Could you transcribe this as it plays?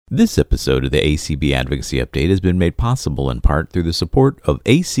This episode of the ACB Advocacy Update has been made possible in part through the support of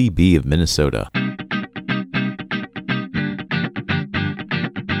ACB of Minnesota.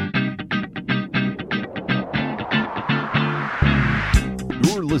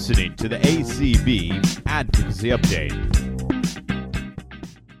 You're listening to the ACB Advocacy Update.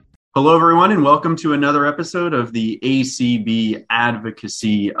 Hello, everyone, and welcome to another episode of the ACB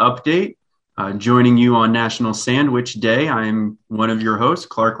Advocacy Update. Joining you on National Sandwich Day, I'm one of your hosts,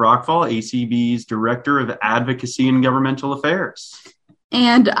 Clark Rockfall, ACB's Director of Advocacy and Governmental Affairs.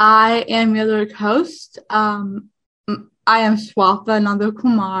 And I am your other host. I am Swatha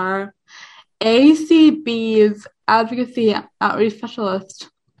Nandakumar, ACB's Advocacy Outreach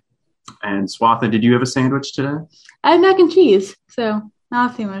Specialist. And Swatha, did you have a sandwich today? I have mac and cheese, so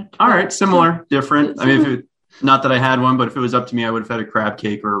not a sandwich. All right, similar, different. I mean, not that I had one, but if it was up to me, I would have had a crab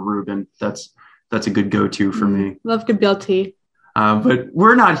cake or a Reuben. That's a good go-to for me. Love good BLT. But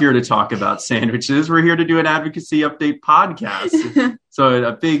we're not here to talk about sandwiches. We're here to do an advocacy update podcast. So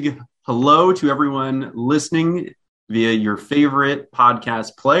a big hello to everyone listening via your favorite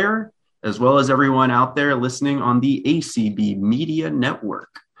podcast player, as well as everyone out there listening on the ACB Media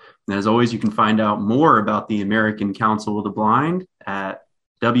Network. And as always, you can find out more about the American Council of the Blind at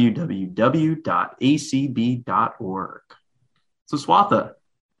www.acb.org. So Swatha,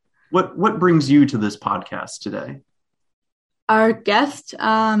 what brings you to this podcast today? Our guest,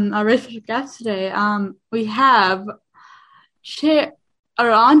 our very special guest today, we have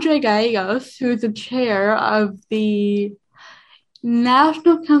Andre Gallegos, who is the chair of the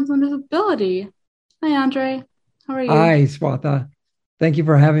National Council on Disability. Hi, Andre. How are you? Hi, Swatha. Thank you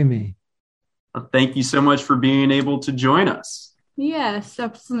for having me. Thank you so much for being able to join us. Yes,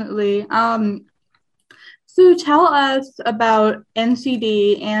 absolutely. So tell us about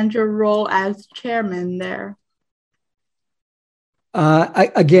NCD and your role as chairman there.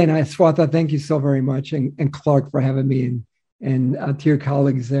 Swatha, thank you so very much, and Clark for having me, and to your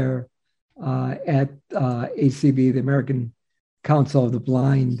colleagues there at ACB, the American Council of the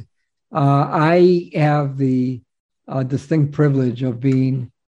Blind. I have the distinct privilege of being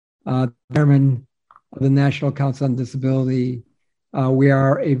chairman of the National Council on Disability. We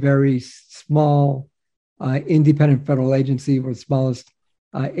are a very small, independent federal agency. We're the smallest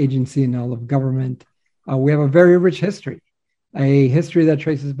agency in all of government. We have a very rich history, a history that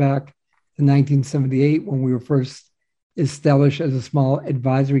traces back to 1978 when we were first established as a small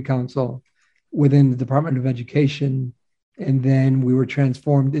advisory council within the Department of Education. And then we were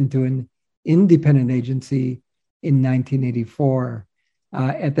transformed into an independent agency in 1984.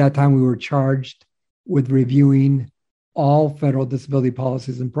 At that time, we were charged with reviewing all federal disability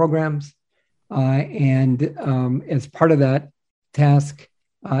policies and programs. As part of that task,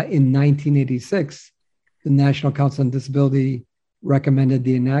 in 1986, the National Council on Disability recommended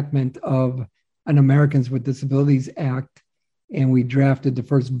the enactment of an Americans with Disabilities Act, and we drafted the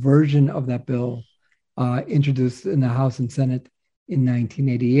first version of that bill, introduced in the House and Senate in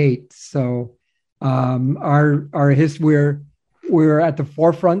 1988. So our history, we're at the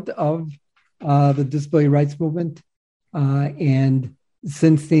forefront of the disability rights movement. And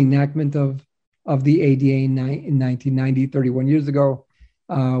since the enactment of the ADA in 1990, 31 years ago,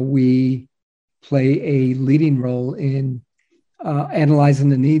 we play a leading role in analyzing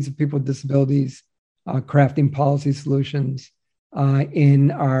the needs of people with disabilities, crafting policy solutions,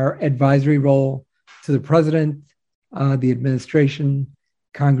 in our advisory role to the president, the administration,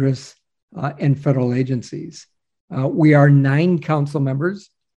 Congress, and federal agencies. We are 9 council members,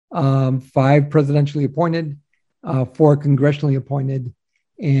 5 presidentially appointed, 4 congressionally appointed,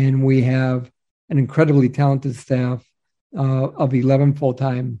 and we have an incredibly talented staff of 11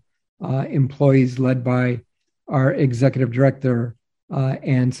 full-time employees led by our executive director,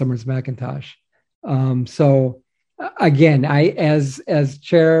 Ann Summers McIntosh. So again, as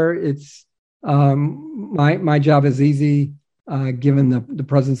chair, it's my job is easy given the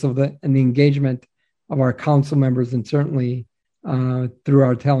presence of and the engagement of our council members, and certainly through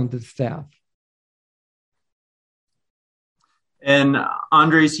our talented staff. And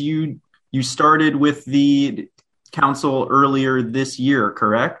Andres, you started with the council earlier this year,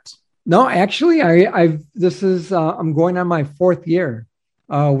 correct? No, actually, I'm going on my 4th year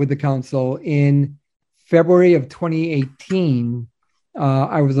with the council. In February of 2018,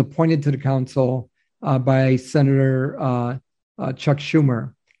 I was appointed to the council by Senator Chuck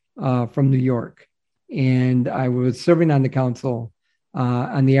Schumer from New York, and I was serving on the council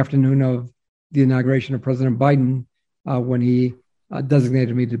on the afternoon of the inauguration of President Biden when he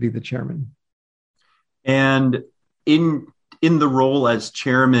designated me to be the chairman. And in the role as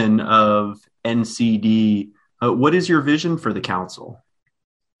chairman of NCD, what is your vision for the council?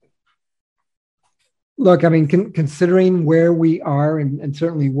 Look, I mean, considering where we are and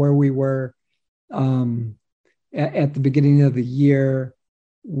certainly where we were at the beginning of the year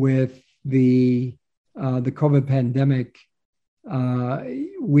with the COVID pandemic,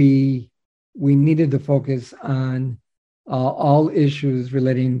 we needed to focus on all issues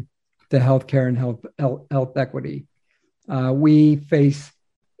relating to healthcare and health equity. We face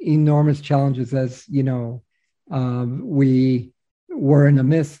enormous challenges, as you know. We were in the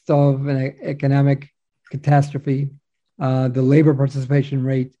midst of an economic catastrophe. The labor participation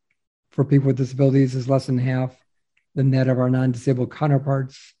rate for people with disabilities is less than half the net of our non-disabled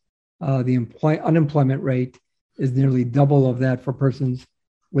counterparts. The unemployment rate is nearly double of that for persons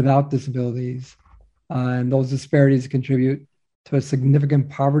without disabilities. And those disparities contribute to a significant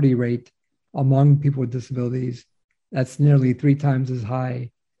poverty rate among people with disabilities. That's nearly 3 times as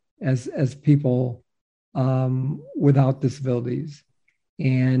high as people without disabilities.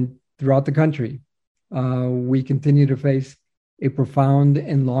 And throughout the country, we continue to face a profound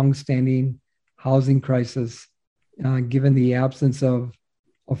and long-standing housing crisis, given the absence of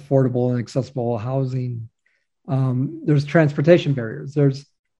affordable and accessible housing. There's transportation barriers.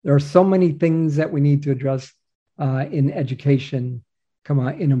 There are so many things that we need to address in education,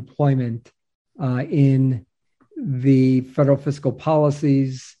 in employment, in the federal fiscal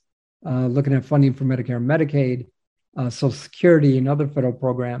policies, looking at funding for Medicare and Medicaid, Social Security, and other federal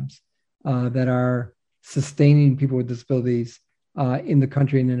programs that are sustaining people with disabilities in the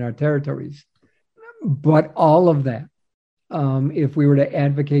country and in our territories. But all of that, if we were to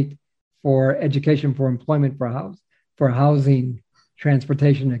advocate for education, for employment, for housing,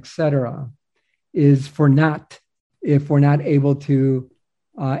 transportation, et cetera, is for naught if we're not able to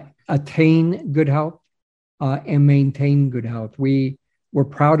attain good health and maintain good health. We're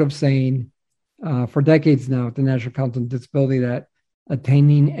proud of saying for decades now at the National Council on Disability that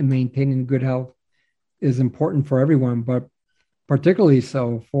attaining and maintaining good health is important for everyone, but particularly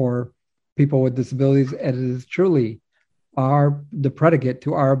so for people with disabilities, as it is truly the predicate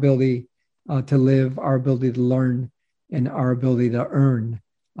to our ability to live, our ability to learn, and our ability to earn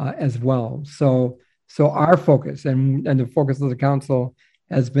as well. So our focus and the focus of the council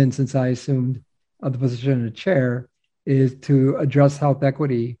has been, since I assumed the position of chair, is to address health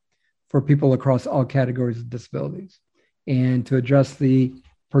equity for people across all categories of disabilities and to address the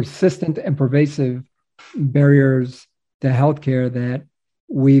persistent and pervasive barriers to healthcare that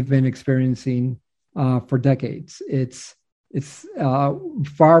we've been experiencing for decades. It's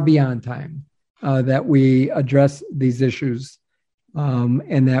far beyond time that we address these issues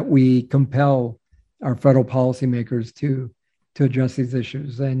and that we compel our federal policymakers to address these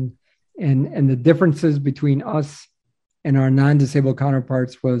issues. And the differences between us and our non-disabled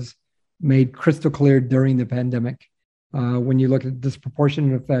counterparts was made crystal clear during the pandemic. When you look at the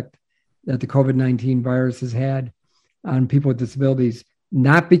disproportionate effect that the COVID-19 virus has had on people with disabilities,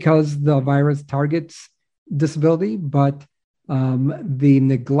 not because the virus targets disability, but the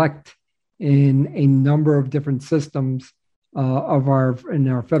neglect in a number of different systems in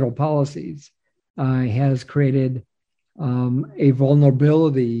our federal policies has created a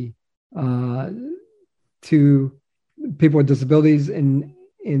vulnerability to people with disabilities in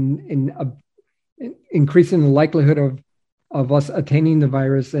increasing the likelihood of us attaining the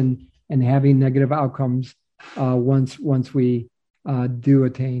virus and having negative outcomes once we do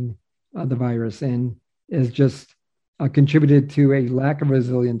attain the virus, and has just contributed to a lack of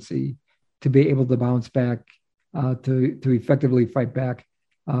resiliency to be able to bounce back, to effectively fight back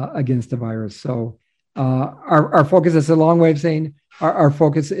against the virus. So our focus is a long way of saying our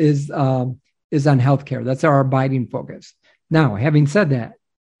focus is on healthcare. That's our abiding focus. Now, having said that,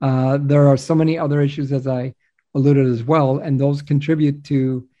 there are so many other issues, as I alluded as well, and those contribute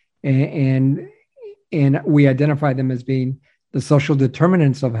to, and we identify them as being the social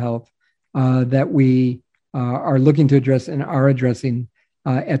determinants of health that we are looking to address and are addressing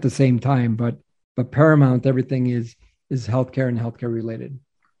at the same time. But paramount, everything is healthcare and healthcare related.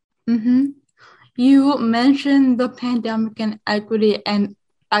 Mm-hmm. You mentioned the pandemic and equity and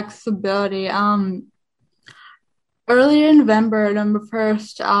accessibility. Earlier in November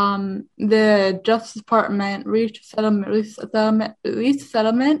 1st, the Justice Department reached a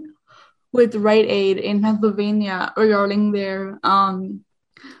settlement with Rite Aid in Pennsylvania regarding their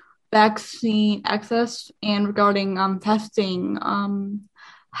vaccine access and regarding testing.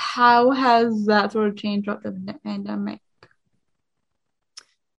 How has that sort of changed throughout the pandemic?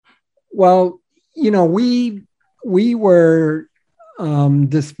 Well, we were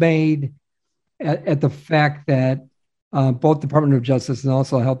dismayed at the fact that both Department of Justice and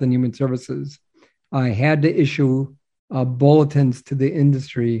also Health and Human Services had to issue bulletins to the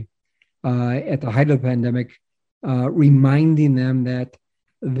industry at the height of the pandemic, reminding them that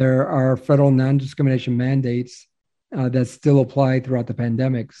there are federal non-discrimination mandates that still apply throughout the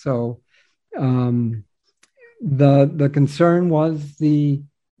pandemic. So the concern was the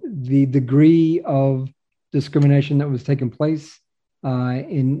degree of discrimination that was taking place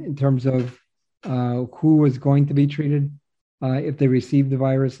in terms of who was going to be treated if they received the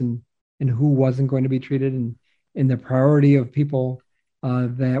virus, and who wasn't going to be treated, and the priority of people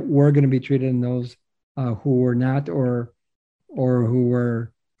that were going to be treated and those who were not, or who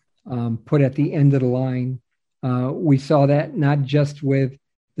were put at the end of the line. We saw that not just with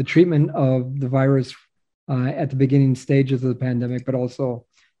the treatment of the virus at the beginning stages of the pandemic, but also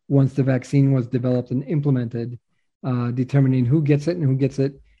once the vaccine was developed and implemented, determining who gets it and who gets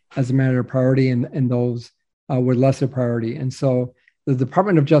it as a matter of priority, and those with lesser priority. And so the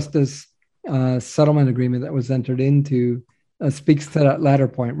Department of Justice settlement agreement that was entered into speaks to that latter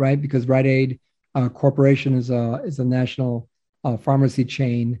point, right? Because Rite Aid Corporation is a national pharmacy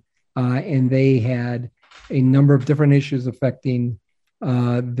chain, and they had a number of different issues affecting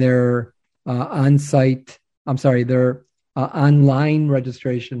their online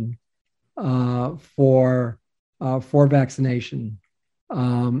registration for vaccination.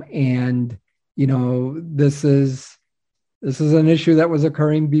 And this is an issue that was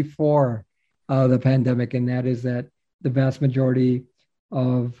occurring before the pandemic, and that is that the vast majority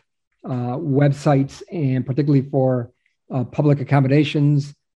of websites, and particularly for public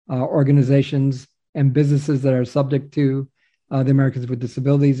accommodations, organizations, and businesses that are subject to the Americans with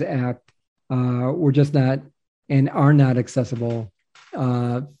Disabilities Act, were just not and are not accessible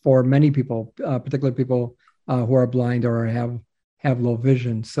for many people, particularly people who are blind or have low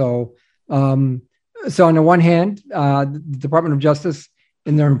vision. So on the one hand, the Department of Justice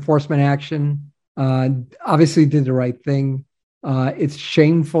in their enforcement action obviously did the right thing. It's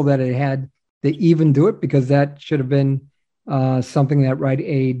shameful that it had to even do it, because that should have been something that Rite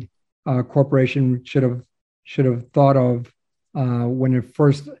Aid Corporation should have thought of when it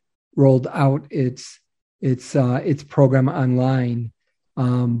first rolled out its program online.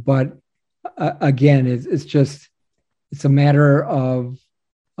 But again, it's a matter of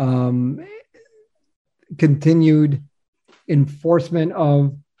continued enforcement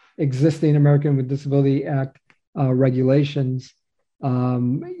of existing American with Disability Act regulations.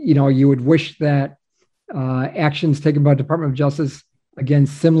 You would wish that actions taken by the Department of Justice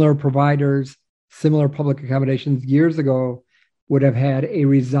against similar providers, similar public accommodations years ago would have had a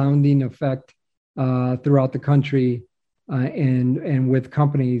resounding effect throughout the country and with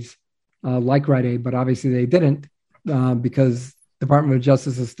companies like Rite Aid, but obviously they didn't because the Department of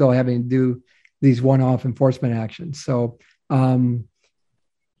Justice is still having to do these one-off enforcement actions. So, will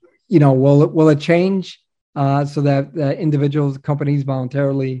it change so that individuals, companies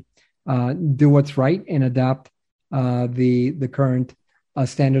voluntarily do what's right and adopt the current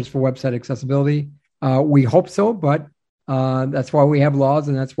standards for website accessibility? We hope so, but that's why we have laws,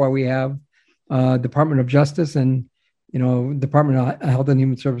 and that's why we have Department of Justice and Department of Health and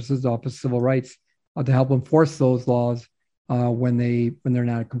Human Services, Office of Civil Rights to help enforce those laws when they're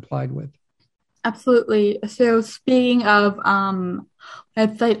not complied with. Absolutely. So speaking of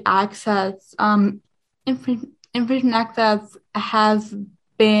website access, information access has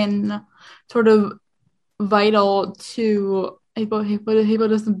been sort of vital to people with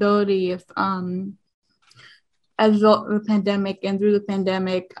disabilities as a result of the pandemic and through the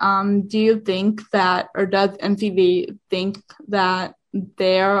pandemic. Do you think that, or does MCV think that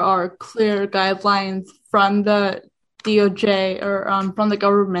there are clear guidelines from the DOJ or from the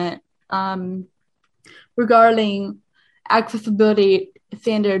government regarding accessibility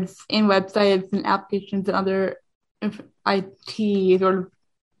standards in websites and applications and other IT sort of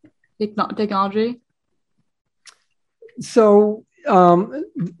technology? So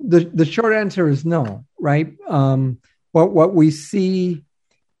the short answer is no, right? What we see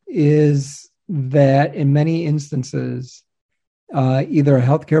is that in many instances, either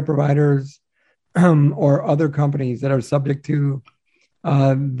healthcare providers or other companies that are subject to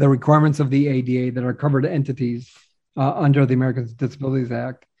the requirements of the ADA that are covered entities under the Americans with Disabilities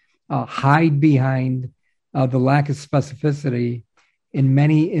Act hide behind the lack of specificity in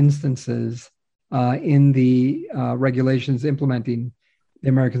many instances in the regulations implementing the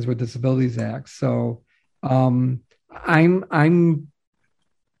Americans with Disabilities Act. So let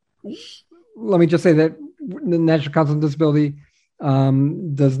me just say that the National Council on Disability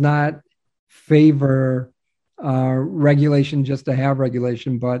does not favor regulation just to have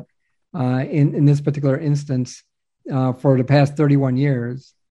regulation, but in this particular instance, for the past 31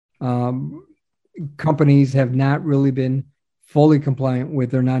 years, companies have not really been fully compliant with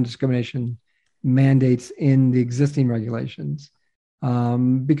their non-discrimination mandates in the existing regulations,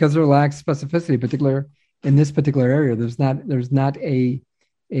 because there lacks specificity, particular in this particular area. There's not a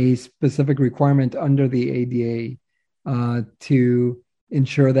specific requirement under the ADA to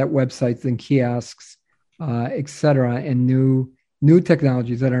ensure that websites and kiosks, et cetera, and new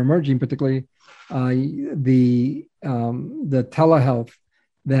technologies that are emerging, particularly the telehealth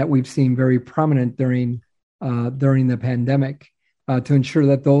that we've seen very prominent during the pandemic, to ensure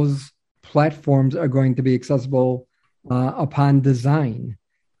that those platforms are going to be accessible upon design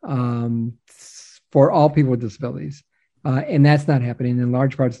for all people with disabilities. And that's not happening. In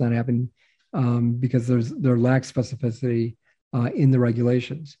large part, it's not happening because there lacks specificity in the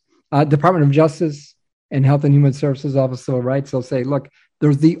regulations. Department of Justice and Health and Human Services Office of Civil Rights, they'll say, look,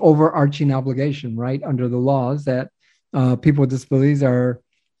 there's the overarching obligation, right, under the laws that people with disabilities are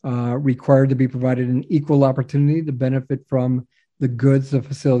required to be provided an equal opportunity to benefit from the goods, the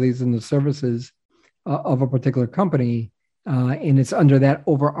facilities, and the services of a particular company. And it's under that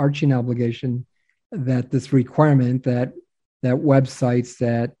overarching obligation that this requirement that websites,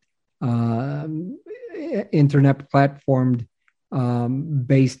 that internet platform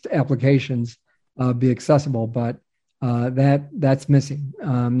based applications be accessible, but that's missing.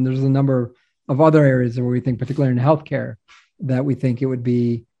 There's a number of other areas where we think, particularly in healthcare, that we think it would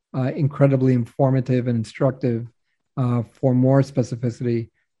be incredibly informative and instructive for more specificity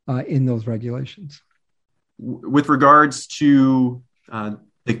in those regulations. With regards to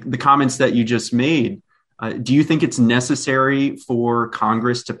the comments that you just made, do you think it's necessary for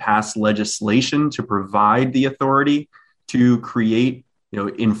Congress to pass legislation to provide the authority to create,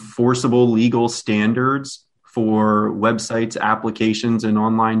 enforceable legal standards for websites, applications, and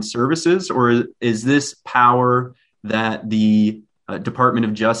online services? Or is this power that the Department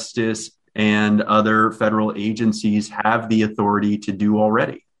of Justice and other federal agencies have the authority to do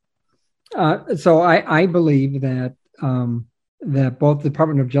already? So I believe that that both the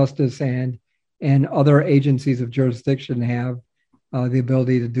Department of Justice and other agencies of jurisdiction have the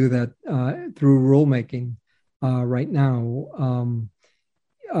ability to do that through rulemaking right now.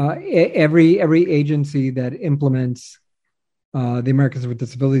 Every agency that implements the Americans with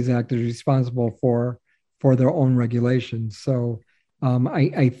Disabilities Act is responsible for their own regulations. So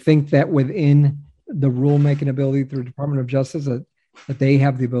I think that within the rulemaking ability through the Department of Justice, that they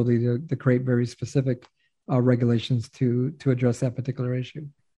have the ability to create very specific regulations to address that particular issue.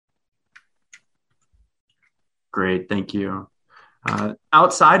 Great, thank you.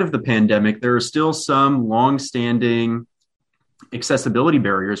 Outside of the pandemic, there are still some longstanding accessibility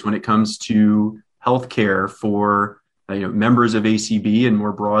barriers when it comes to healthcare for members of ACB and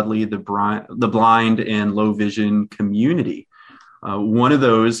more broadly the blind and low vision community. One of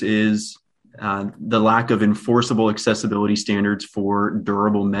those is the lack of enforceable accessibility standards for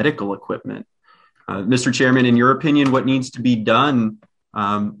durable medical equipment. Mr. Chairman, in your opinion, what needs to be done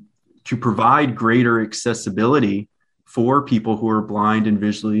to provide greater accessibility for people who are blind and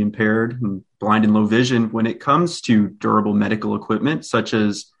visually impaired and blind and low vision when it comes to durable medical equipment, such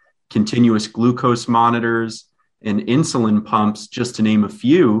as continuous glucose monitors and insulin pumps, just to name a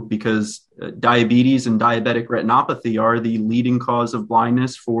few, because diabetes and diabetic retinopathy are the leading cause of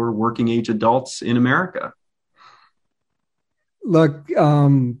blindness for working age adults in America? Look,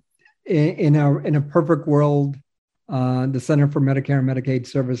 in a perfect world, the Center for Medicare and Medicaid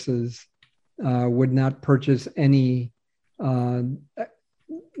Services would not purchase any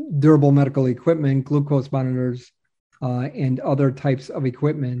durable medical equipment, glucose monitors, and other types of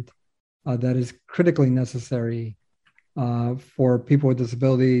equipment that is critically necessary for people with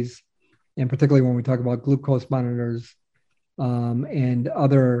disabilities, and particularly when we talk about glucose monitors and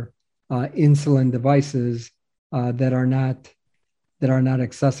other insulin devices that are not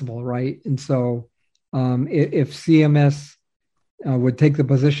accessible, right? And so if CMS would take the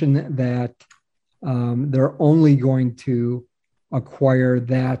position that they're only going to acquire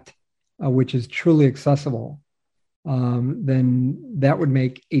that which is truly accessible, then that would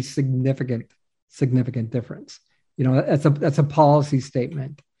make a significant difference. That's a policy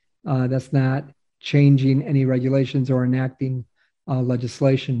statement. That's not changing any regulations or enacting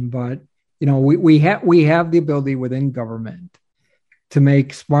legislation, but we have the ability within government to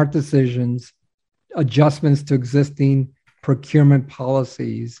make smart decisions, adjustments to existing procurement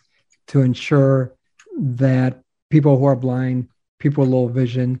policies to ensure that people who are blind, people with low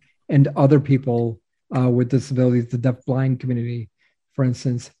vision, and other people with disabilities, the deaf-blind community, for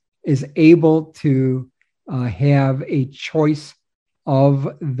instance, is able to have a choice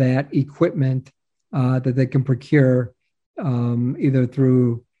of that equipment that they can procure either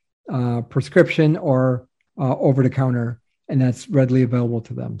through prescription or over the counter and that's readily available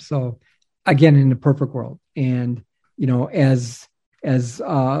to them. So again, in the perfect world, and as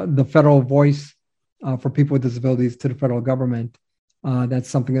the federal voice for people with disabilities to the federal government, that's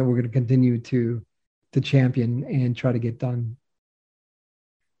something that we're going to continue to champion and try to get done.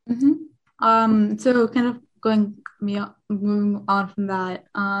 Mm-hmm. So kind of moving on from that,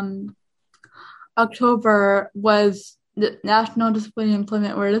 October was the National Disability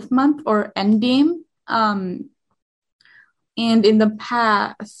Employment Awareness Month, or NDEAM. And in the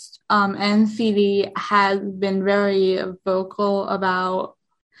past, NCD has been very vocal about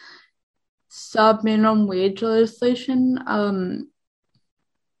sub-minimum wage legislation.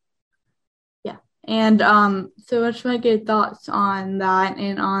 And so I just want to get thoughts on that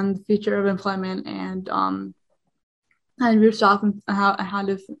and on the future of employment and your thoughts on how it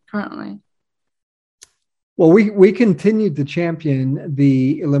is currently. Well, we continue to champion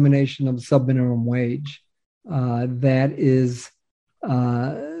the elimination of the sub-minimum wage. That is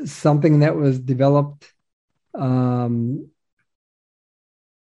something that was developed some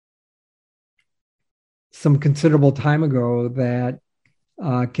considerable time ago that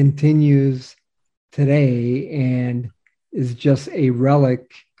continues today and is just a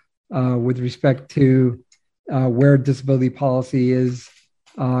relic with respect to where disability policy is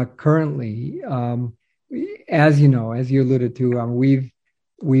currently. As you know, as you alluded to,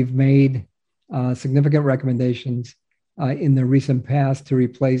 we've made significant recommendations in the recent past to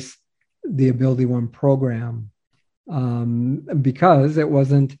replace the Ability One program because it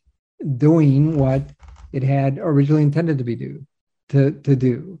wasn't doing what it had originally intended to be to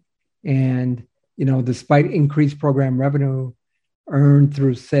do. And despite increased program revenue earned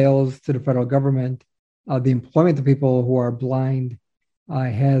through sales to the federal government, the employment of people who are blind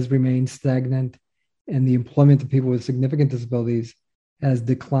has remained stagnant, and the employment of people with significant disabilities has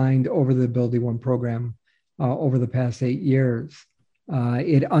declined over the Ability One program over the past 8 years.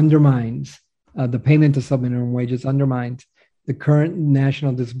 It undermines the payment of sub-minimum wages, undermines the current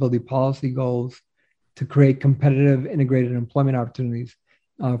national disability policy goals to create competitive integrated employment opportunities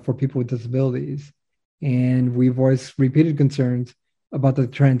for people with disabilities. And we voiced repeated concerns about the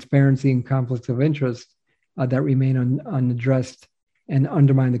transparency and conflicts of interest that remain unaddressed and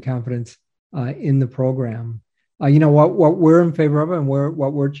undermine the confidence in the program. What we're in favor of and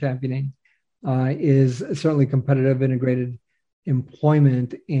what we're championing is certainly competitive integrated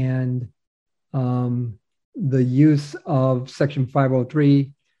employment and the use of Section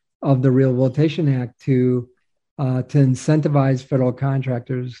 503 of the Rehabilitation Act to incentivize federal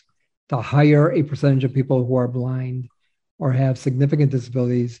contractors to hire a percentage of people who are blind or have significant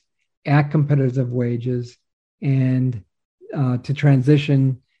disabilities at competitive wages, and to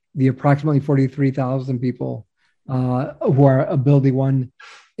transition the approximately 43,000 people who are Ability One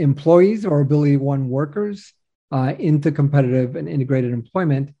employees or Ability One workers into competitive and integrated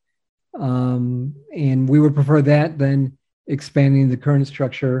employment. And we would prefer that than expanding the current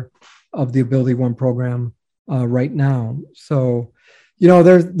structure of the Ability One program right now. So,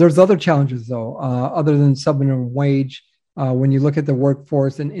 there's other challenges though, other than sub-minimum wage. When you look at the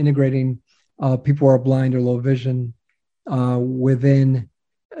workforce and integrating people who are blind or low vision within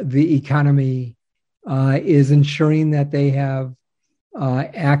the economy is ensuring that they have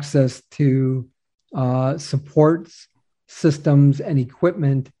access to supports, systems, and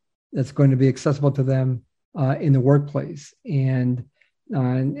equipment that's going to be accessible to them in the workplace. And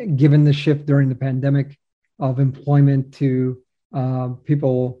given the shift during the pandemic of employment to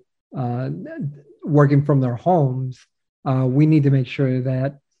people working from their homes, we need to make sure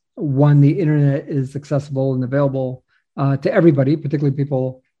that, one, the internet is accessible and available to everybody, particularly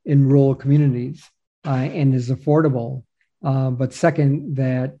people in rural communities, and is affordable. But second,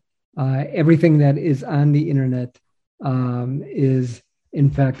 that everything that is on the internet is in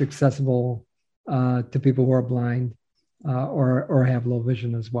fact accessible to people who are blind or have low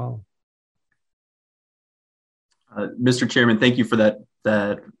vision as well. Mr. Chairman, thank you for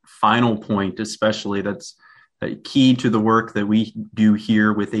that final point, especially that's key to the work that we do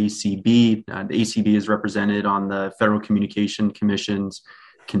here with ACB. The ACB is represented on the Federal Communication Commission's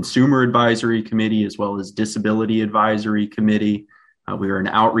Consumer Advisory Committee, as well as Disability Advisory Committee. We are an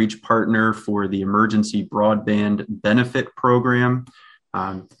outreach partner for the Emergency Broadband Benefit Program.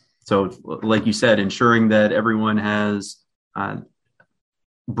 So like you said, ensuring that everyone has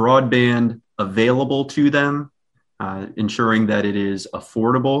broadband available to them, ensuring that it is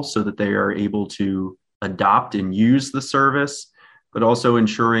affordable so that they are able to adopt and use the service, but also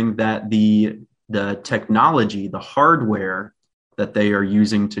ensuring that the technology, the hardware that they are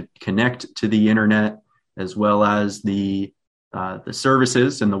using to connect to the internet, as well as the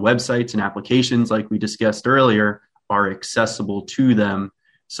services and the websites and applications like we discussed earlier, are accessible to them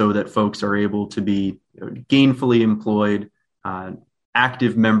so that folks are able to be gainfully employed,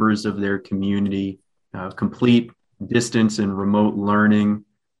 active members of their community, complete distance and remote learning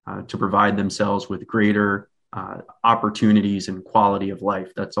to provide themselves with greater opportunities and quality of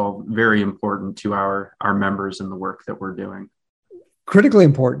life. That's all very important to our members and the work that we're doing. Critically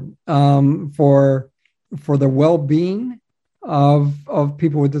important for the well-being of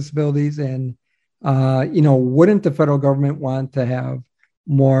people with disabilities. And, wouldn't the federal government want to have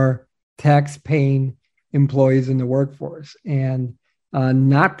more tax-paying employees in the workforce? And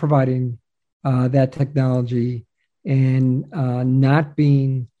not providing that technology and not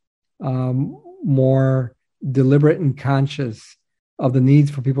being more deliberate and conscious of the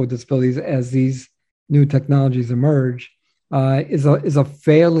needs for people with disabilities as these new technologies emerge is a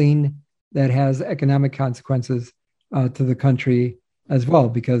failing that has economic consequences to the country as well.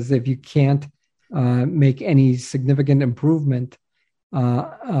 Because if you can't make any significant improvement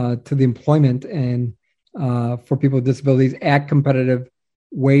to the employment and for people with disabilities at competitive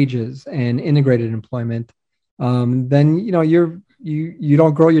wages and integrated employment, then you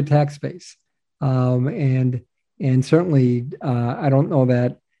don't grow your tax base. And certainly, I don't know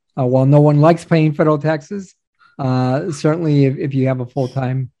that while no one likes paying federal taxes, certainly if you have a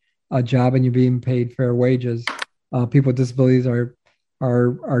full-time job and you're being paid fair wages, people with disabilities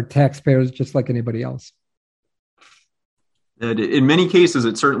are taxpayers just like anybody else. In many cases,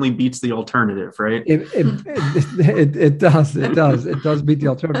 it certainly beats the alternative, right? It does. It does beat the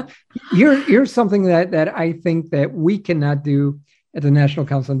alternative. Here's something that I think that we cannot do at the National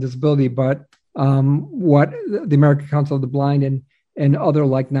Council on Disability, but what the American Council of the Blind and other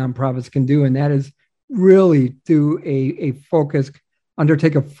like nonprofits can do, and that is really do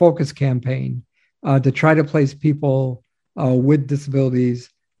undertake a focus campaign to try to place people with disabilities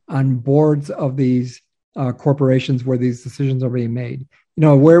on boards of these corporations where these decisions are being made.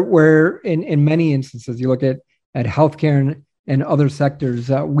 Where in many instances, you look at healthcare and other sectors,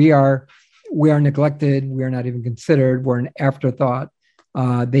 we are neglected. We are not even considered. We're an afterthought.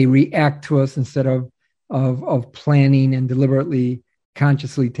 They react to us instead of planning and deliberately,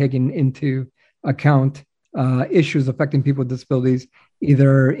 consciously taking into account issues affecting people with disabilities,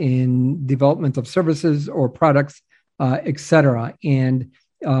 either in development of services or products, et cetera. And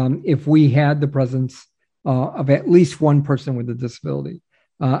if we had the presence of at least one person with a disability,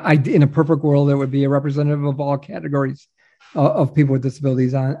 in a perfect world, there would be a representative of all categories of people with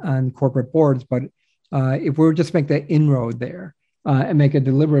disabilities on corporate boards. But if we were just make that inroad there and make a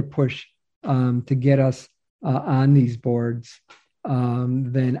deliberate push to get us on these boards,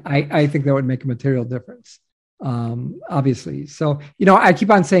 then I think that would make a material difference. Obviously, so I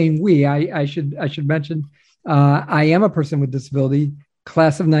keep on saying we. I should mention I am a person with disability,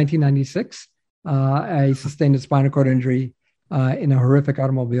 class of 1996. I sustained a spinal cord injury in a horrific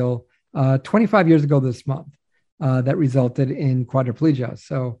automobile 25 years ago this month that resulted in quadriplegia.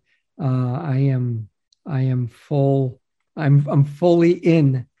 So I'm fully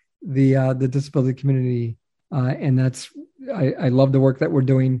in the disability community, and that's I love the work that we're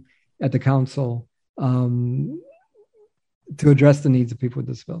doing at the council to address the needs of people with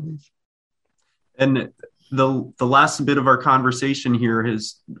disabilities. And the last bit of our conversation here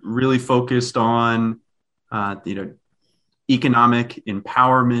has really focused on economic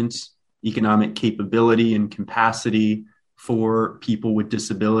empowerment, economic capability and capacity for people with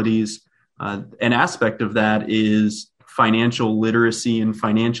disabilities. An aspect of that is financial literacy and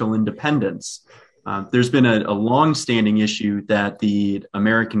financial independence. There's been a long-standing issue that the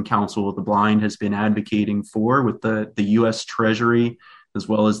American Council of the Blind has been advocating for with the U.S. Treasury, as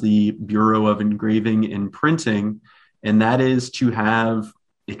well as the Bureau of Engraving and Printing, and that is to have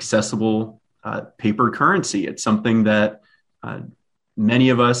accessible paper currency. It's something that many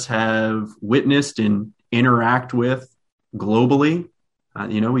of us have witnessed and interact with globally.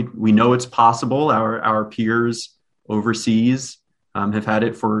 We know it's possible. Our peers overseas have had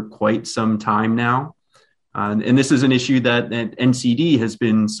it for quite some time now. And this is an issue that NCD has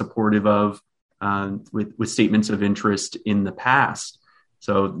been supportive of with statements of interest in the past.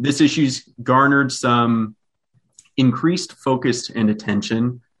 So this issue's garnered some increased focus and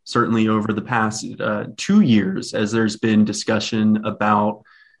attention, certainly over the past 2 years, as there's been discussion about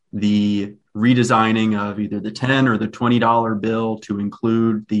the redesigning of either the $10 or the $20 bill to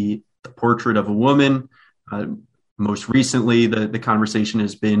include the portrait of a woman. Most recently, the conversation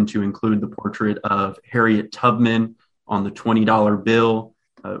has been to include the portrait of Harriet Tubman on the $20 bill,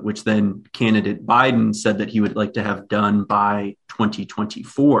 which then candidate Biden said that he would like to have done by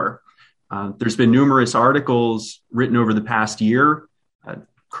 2024. There's been numerous articles written over the past year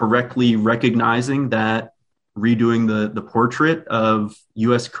correctly recognizing that redoing the portrait of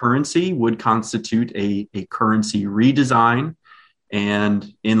U.S. currency would constitute a currency redesign.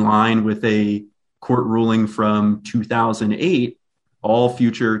 And in line with a court ruling from 2008, all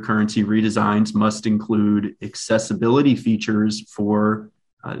future currency redesigns must include accessibility features for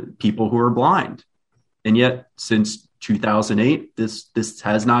people who are blind. And yet, since 2008, this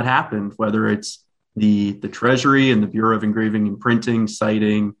has not happened, whether it's the Treasury and the Bureau of Engraving and Printing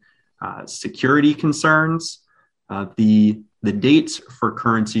citing security concerns. The dates for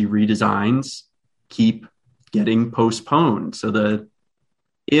currency redesigns keep getting postponed. So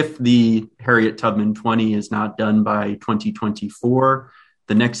if the Harriet Tubman 20 is not done by 2024,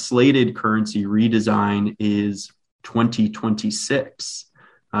 the next slated currency redesign is 2026.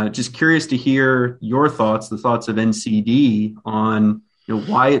 Just curious to hear your thoughts, the thoughts of NCD on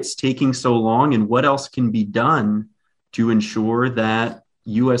why it's taking so long and what else can be done to ensure that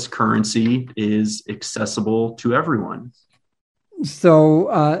U.S. currency is accessible to everyone.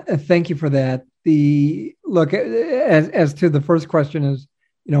 So thank you for that. Look, as to the first question is,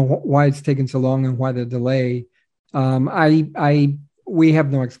 why it's taken so long and why the delay. We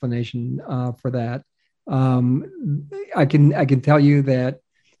have no explanation for that. I can tell you that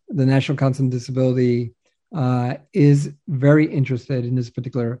the National Council on Disability is very interested in this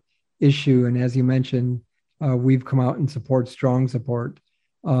particular issue, and as you mentioned, we've come out in strong support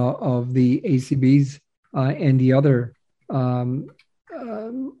of the ACBs and the other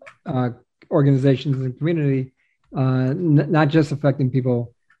organizations in the community, not just affecting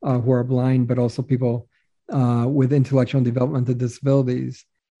people who are blind, but also people with intellectual and developmental disabilities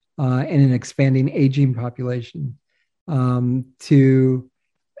and an expanding aging population. To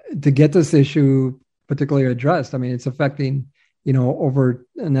get this issue particularly addressed, I mean, it's affecting, over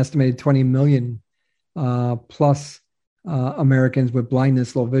an estimated 20 million plus Americans with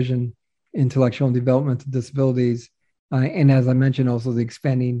blindness, low vision, intellectual and developmental disabilities, and as I mentioned, also the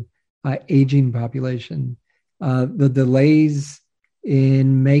expanding aging population. The delays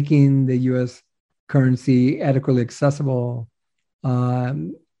in making the U.S. currency adequately accessible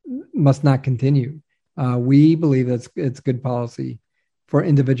must not continue. We believe that it's good policy for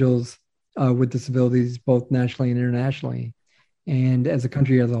individuals with disabilities, both nationally and internationally, and as a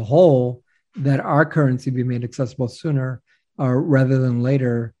country as a whole, that our currency be made accessible sooner rather than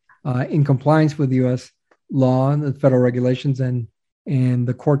later, in compliance with U.S. law and the federal regulations and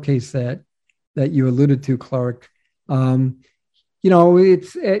the court case that you alluded to, Clark. The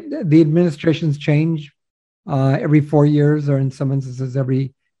administrations change every 4 years, or in some instances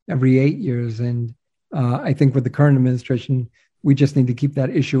every 8 years, and I think with the current administration, we just need to keep that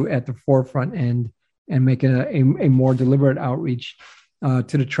issue at the forefront and make a more deliberate outreach to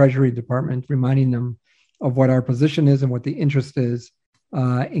the Treasury Department, reminding them of what our position is and what the interest is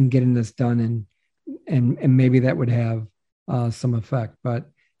in getting this done, and maybe that would have some effect. But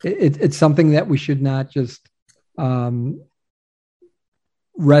it's something that we should not just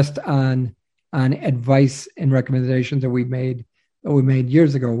rest on advice and recommendations that we made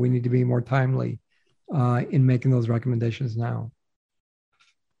years ago. We need to be more timely in making those recommendations now.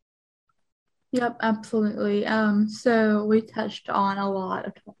 Yep, absolutely. So we touched on a lot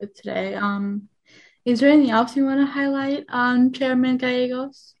of topics today. Is there anything else you want to highlight, Chairman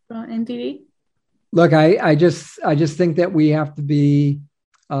Gallegos from NCD? Look, I just think that we have to be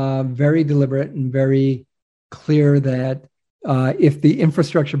very deliberate and very clear that if the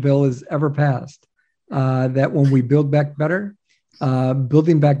infrastructure bill is ever passed, that when we build back better,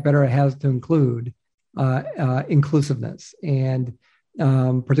 building back better has to include inclusiveness, and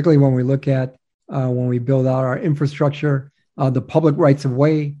particularly when we look at when we build out our infrastructure, the public rights of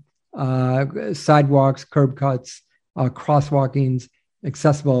way, sidewalks, curb cuts, crosswalkings,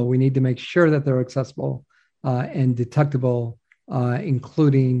 accessible. We need to make sure that they're accessible and detectable,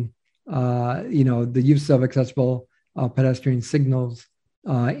 including the use of accessible pedestrian signals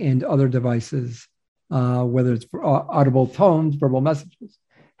and other devices, whether it's for audible tones, verbal messages,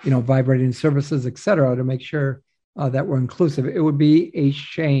 vibrating services, et cetera, to make sure that we're inclusive. It would be a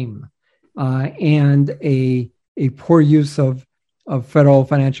shame and a poor use of federal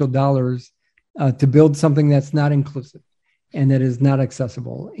financial dollars to build something that's not inclusive and that is not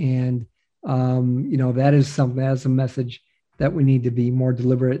accessible. And, that's a message that we need to be more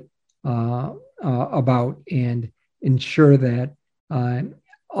deliberate about and ensure that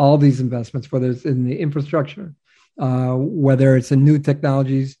all these investments, whether it's in the infrastructure, whether it's in new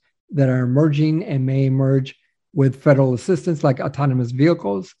technologies that are emerging and may emerge with federal assistance like autonomous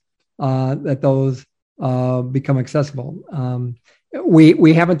vehicles, that those become accessible.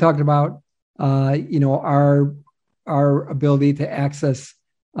 We haven't talked about our ability to access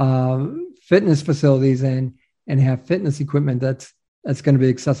fitness facilities and and have fitness equipment that's going to be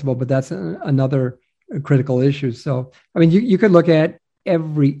accessible. But that's another critical issue. So, I mean, you could look at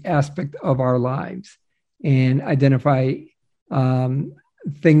every aspect of our lives and identify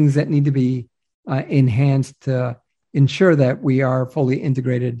things that need to be enhanced to ensure that we are fully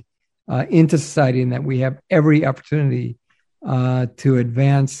integrated into society and that we have every opportunity to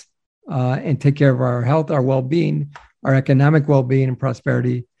advance and take care of our health, our well-being, our economic well-being and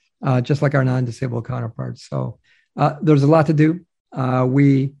prosperity, just like our non-disabled counterparts. So there's a lot to do.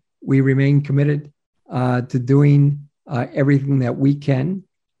 We remain committed to doing everything that we can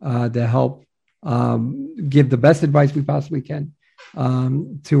to help give the best advice we possibly can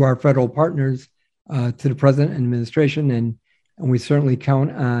to our federal partners, to the president and administration, and we certainly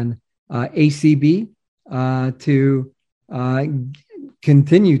count on ACB to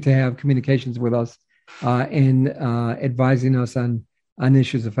continue to have communications with us and advising us on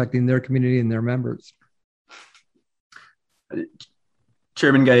issues affecting their community and their members.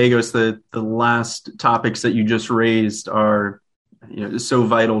 Chairman Gallegos, the last topics that you just raised are so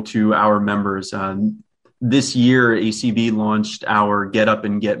vital to our members. This year, ACB launched our Get Up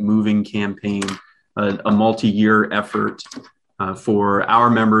and Get Moving campaign, a multi-year effort for our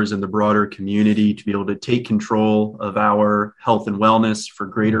members and the broader community to be able to take control of our health and wellness for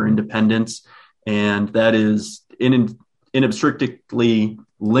greater independence. And that is inextricably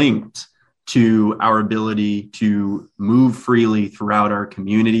linked to our ability to move freely throughout our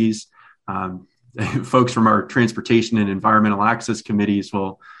communities. Folks from our transportation and environmental access committees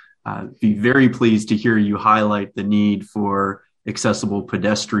will be very pleased to hear you highlight the need for accessible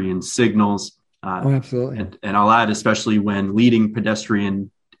pedestrian signals. Absolutely. And I'll add, especially when leading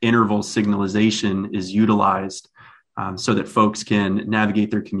pedestrian interval signalization is utilized so that folks can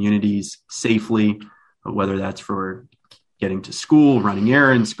navigate their communities safely, whether that's for getting to school, running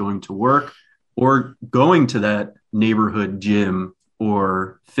errands, going to work, or going to that neighborhood gym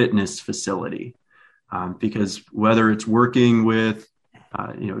or fitness facility. Because whether it's working with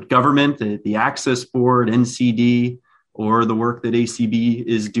government, the Access Board, NCD, or the work that ACB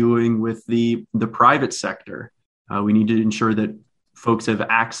is doing with the private sector, we need to ensure that folks have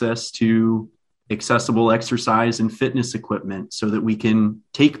access to accessible exercise and fitness equipment so that we can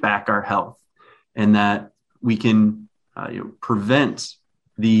take back our health and that we can prevent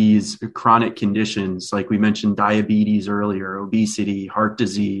these chronic conditions, like we mentioned, diabetes earlier, obesity, heart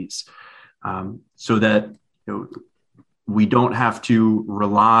disease, so that we don't have to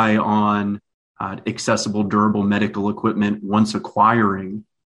rely on accessible, durable medical equipment once acquiring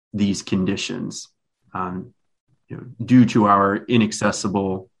these conditions due to our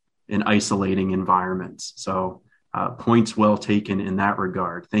inaccessible and isolating environments. So points well taken in that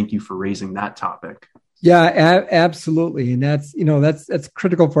regard. Thank you for raising that topic. Yeah, absolutely. And that's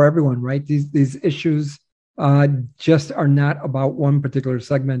critical for everyone, right? These issues just are not about one particular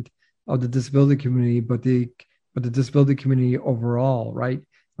segment of the disability community, but the disability community overall, right?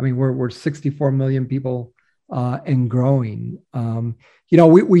 I mean, we're 64 million people and growing.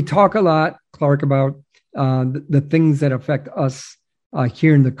 We talk a lot, Clark, about the things that affect us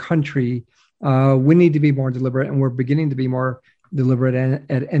here in the country. We need to be more deliberate, and we're beginning to be more deliberate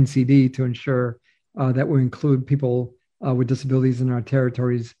at NCD to ensure that we include people with disabilities in our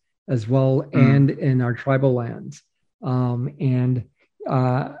territories as well, and in our tribal lands. I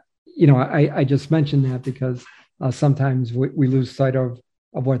just mentioned that because sometimes we lose sight of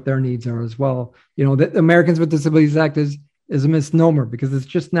what their needs are as well. The Americans with Disabilities Act is a misnomer because it's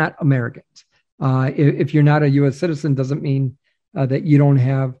just not Americans. If you're not a U.S. citizen, doesn't mean that you don't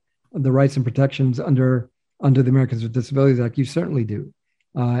have the rights and protections under the Americans with Disabilities Act. You certainly do,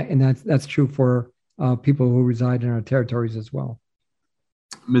 and that's true for people who reside in our territories as well.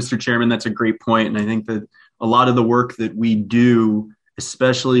 Mr. Chairman, that's a great point, and I think that a lot of the work that we do,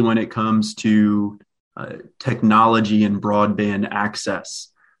 especially when it comes to technology and broadband access,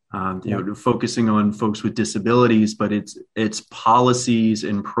 focusing on folks with disabilities, but it's policies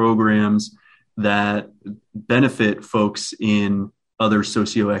and programs that benefit folks in other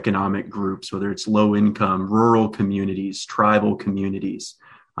socioeconomic groups, whether it's low income, rural communities, tribal communities.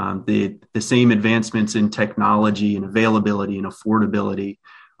 The same advancements in technology and availability and affordability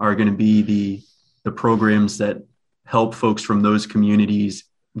are going to be the programs that help folks from those communities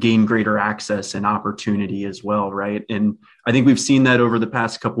gain greater access and opportunity as well, right? And I think we've seen that over the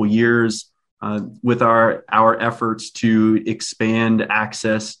past couple of years with our efforts to expand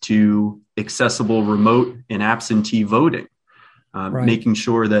access to accessible remote and absentee voting, right. Making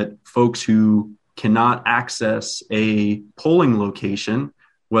sure that folks who cannot access a polling location,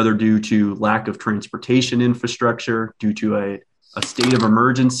 whether due to lack of transportation infrastructure, due to a state of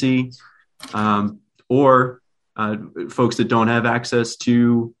emergency, or folks that don't have access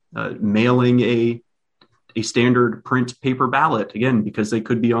to mailing a standard print paper ballot, again, because they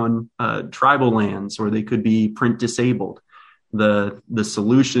could be on tribal lands or they could be print disabled. The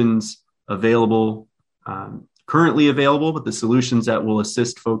solutions available, currently available, but the solutions that will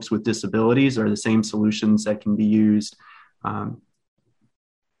assist folks with disabilities are the same solutions that can be used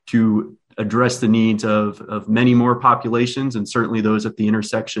to address the needs of many more populations, and certainly those at the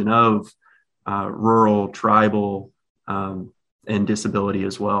intersection of rural, tribal, and disability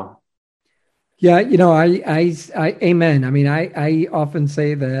as well. Yeah, I amen. I mean, I often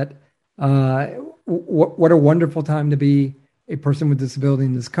say that what a wonderful time to be a person with disability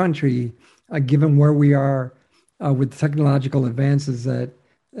in this country, given where we are with technological advances that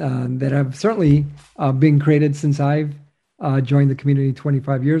have certainly been created since I've joined the community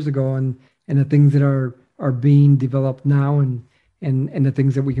 25 years ago, and the things that are being developed now, and the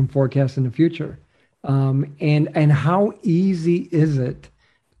things that we can forecast in the future, and how easy is it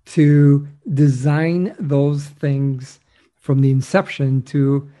to design those things from the inception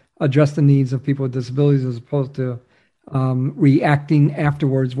to address the needs of people with disabilities, as opposed to reacting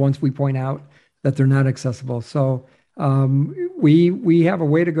afterwards once we point out that they're not accessible. So we have a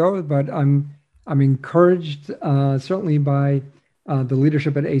way to go, but I'm encouraged certainly by the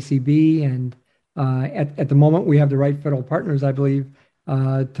leadership at ACB, and at the moment we have the right federal partners, I believe,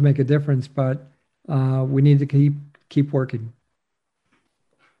 to make a difference. But we need to keep working.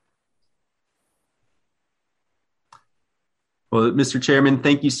 Well, Mr. Chairman,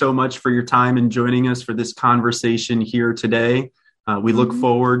 thank you so much for your time and joining us for this conversation here today. We look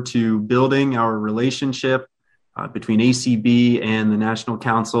forward to building our relationship between ACB and the National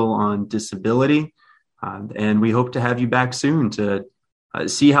Council on Disability. And we hope to have you back soon to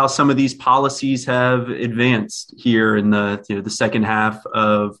see how some of these policies have advanced here in the second half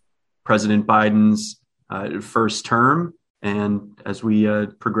of President Biden's first term, and as we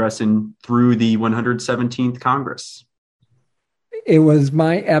progress through the 117th Congress. It was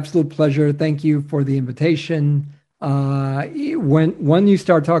my absolute pleasure. Thank you for the invitation. When you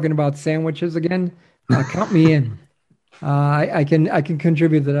start talking about sandwiches again, count me in. I can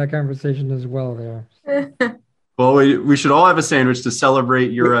contribute to that conversation as well there. Well, we should all have a sandwich to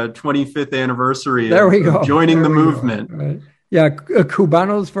celebrate your 25th anniversary. There we go. Joining the movement. Right. Yeah,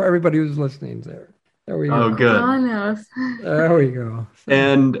 Cubanos for everybody who's listening there. There we go. Oh, good. Cubanos. There we go.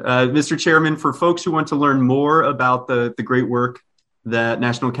 And Mr. Chairman, for folks who want to learn more about the great work that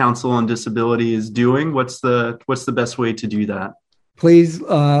National Council on Disability is doing, what's the best way to do that? Please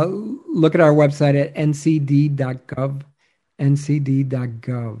look at our website at ncd.gov,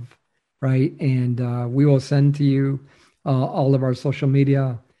 right? And we will send to you all of our social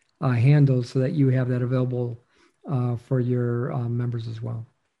media handles so that you have that available for your members as well.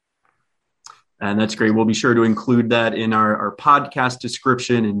 And that's great. We'll be sure to include that in our podcast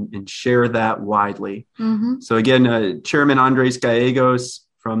description and share that widely. Mm-hmm. So again, Chairman Andres Gallegos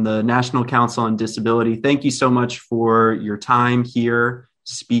from the National Council on Disability, thank you so much for your time here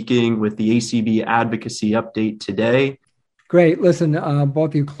speaking with the ACB Advocacy Update today. Great. Listen,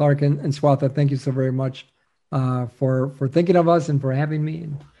 both you, Clark and Swatha, thank you so very much for thinking of us and for having me.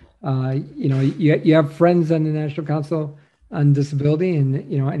 And, you have friends on the National Council on Disability, and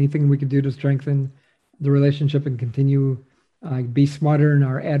anything we could do to strengthen the relationship and continue be smarter in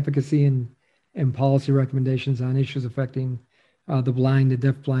our advocacy and policy recommendations on issues affecting the blind, the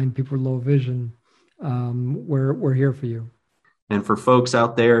deafblind, people with low vision. We're here for you. And for folks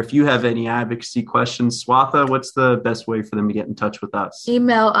out there, if you have any advocacy questions, Swatha, what's the best way for them to get in touch with us?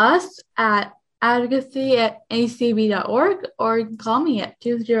 Email us at advocacy@acb.org, or you can call me at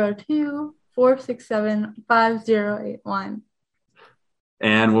 202-467-5081.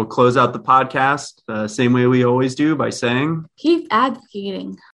 And we'll close out the podcast same way we always do by saying, keep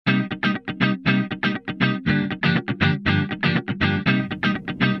advocating.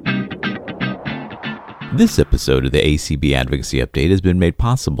 This episode of the ACB Advocacy Update has been made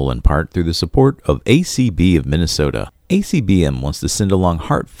possible in part through the support of ACB of Minnesota. ACBM wants to send along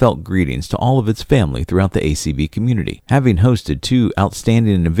heartfelt greetings to all of its family throughout the ACB community. Having hosted 2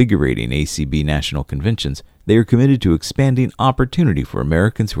 outstanding and invigorating ACB national conventions, they are committed to expanding opportunity for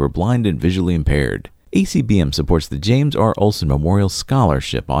Americans who are blind and visually impaired. ACBM supports the James R. Olson Memorial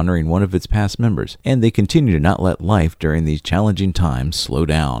Scholarship honoring one of its past members, and they continue to not let life during these challenging times slow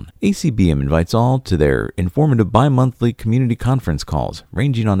down. ACBM invites all to their informative bi-monthly community conference calls,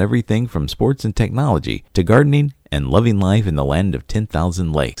 ranging on everything from sports and technology to gardening and loving life in the land of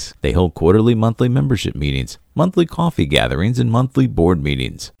 10,000 lakes. They hold quarterly, monthly membership meetings, monthly coffee gatherings, and monthly board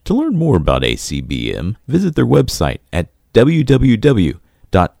meetings. To learn more about ACBM, visit their website at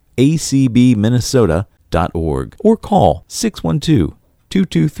www.acbminnesota.com. acbm.org or call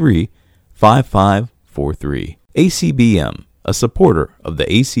 612-223-5543. ACBM, a supporter of the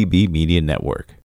ACB Media Network.